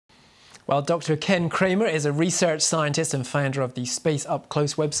Well, Dr. Ken Kremer is a research scientist and founder of the Space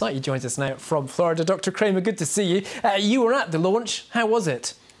UpClose website. He joins us now from Florida. Dr. Kremer, good to see you. You were at the launch. How was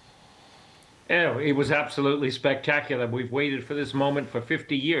it? Oh, it was absolutely spectacular. We've waited for this moment for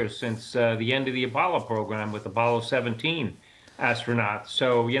 50 years, since the end of the Apollo program with Apollo 17 astronauts.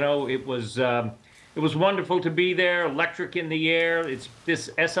 So, you know, it was wonderful to be there, electric in the air. This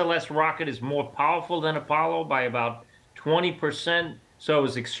SLS rocket is more powerful than Apollo by about 20%. So it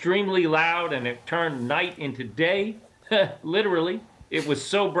was extremely loud, and it turned night into day, literally. It was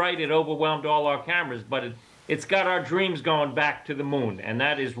so bright it overwhelmed all our cameras, but it's got our dreams going back to the moon, and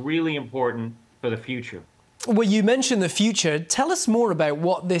that is really important for the future. Well, you mentioned the future. Tell us more about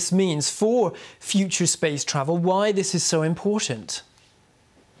what this means for future space travel, why this is so important.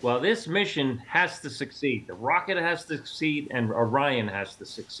 Well, this mission has to succeed. The rocket has to succeed, and Orion has to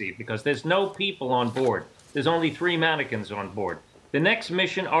succeed, because there's no people on board. There's only 3 mannequins on board. The next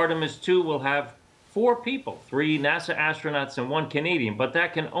mission, Artemis 2, will have 4 people, 3 NASA astronauts and 1 Canadian, but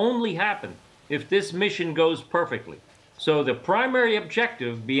that can only happen if this mission goes perfectly. So the primary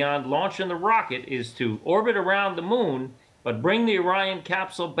objective beyond launching the rocket is to orbit around the moon, but bring the Orion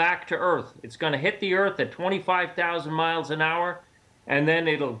capsule back to Earth. It's going to hit the Earth at 25,000 miles an hour, and then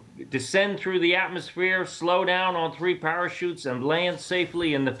it'll descend through the atmosphere, slow down on 3 parachutes, and land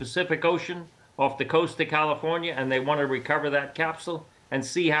safely in the Pacific Ocean off the coast of California. And they want to recover that capsule and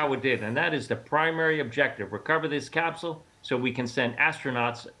see how it did. And that is the primary objective: recover this capsule so we can send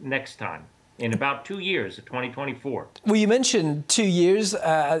astronauts next time in about 2 years, 2024. Well, you mentioned 2 years.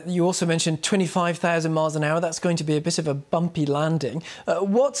 You also mentioned 25,000 miles an hour. That's going to be a bit of a bumpy landing.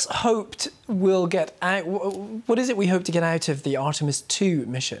 What's hoped will get out? What is it we hope to get out of the Artemis 2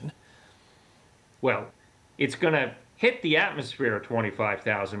 mission? Well, it's going to hit the atmosphere at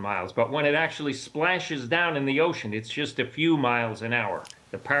 25,000 miles, but when it actually splashes down in the ocean, it's just a few miles an hour.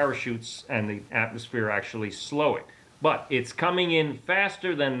 The parachutes and the atmosphere actually slow it. But it's coming in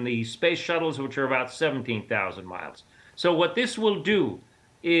faster than the space shuttles, which are about 17,000 miles. So what this will do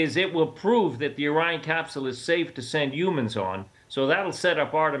is it will prove that the Orion capsule is safe to send humans on. So that'll set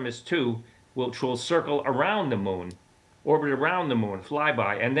up Artemis 2, which will circle around the moon, orbit around the moon,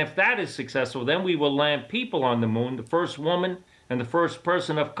 flyby. And if that is successful, then we will land people on the moon, the first woman and the first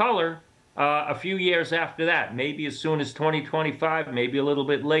person of color, a few years after that, maybe as soon as 2025, maybe a little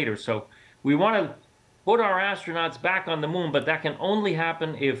bit later. So we want to put our astronauts back on the moon, but that can only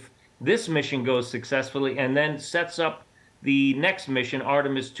happen if this mission goes successfully and then sets up the next mission,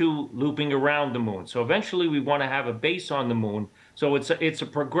 Artemis 2, looping around the moon. So eventually we want to have a base on the moon. So it's a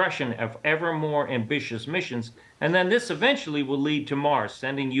progression of ever more ambitious missions. And then this eventually will lead to Mars,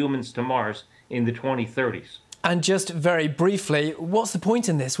 sending humans to Mars in the 2030s. And just very briefly, what's the point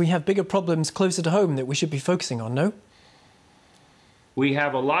in this? We have bigger problems closer to home that we should be focusing on, no? We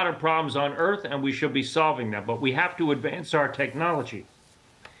have a lot of problems on Earth, and we should be solving them, but we have to advance our technology.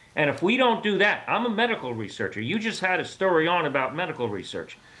 And if we don't do that, I'm a medical researcher. You just had a story on about medical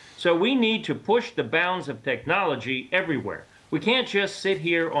research. So we need to push the bounds of technology everywhere. We can't just sit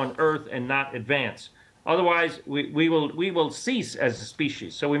here on Earth and not advance. Otherwise, we will cease as a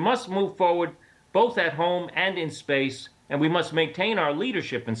species. So we must move forward both at home and in space, and we must maintain our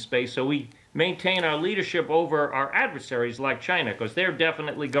leadership in space so we maintain our leadership over our adversaries like China, because they're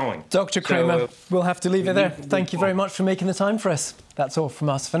definitely going. Dr. Kremer, we'll have to leave it there. Thank you very much for making the time for us. That's all from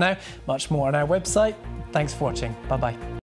us for now. Much more on our website. Thanks for watching. Bye-bye.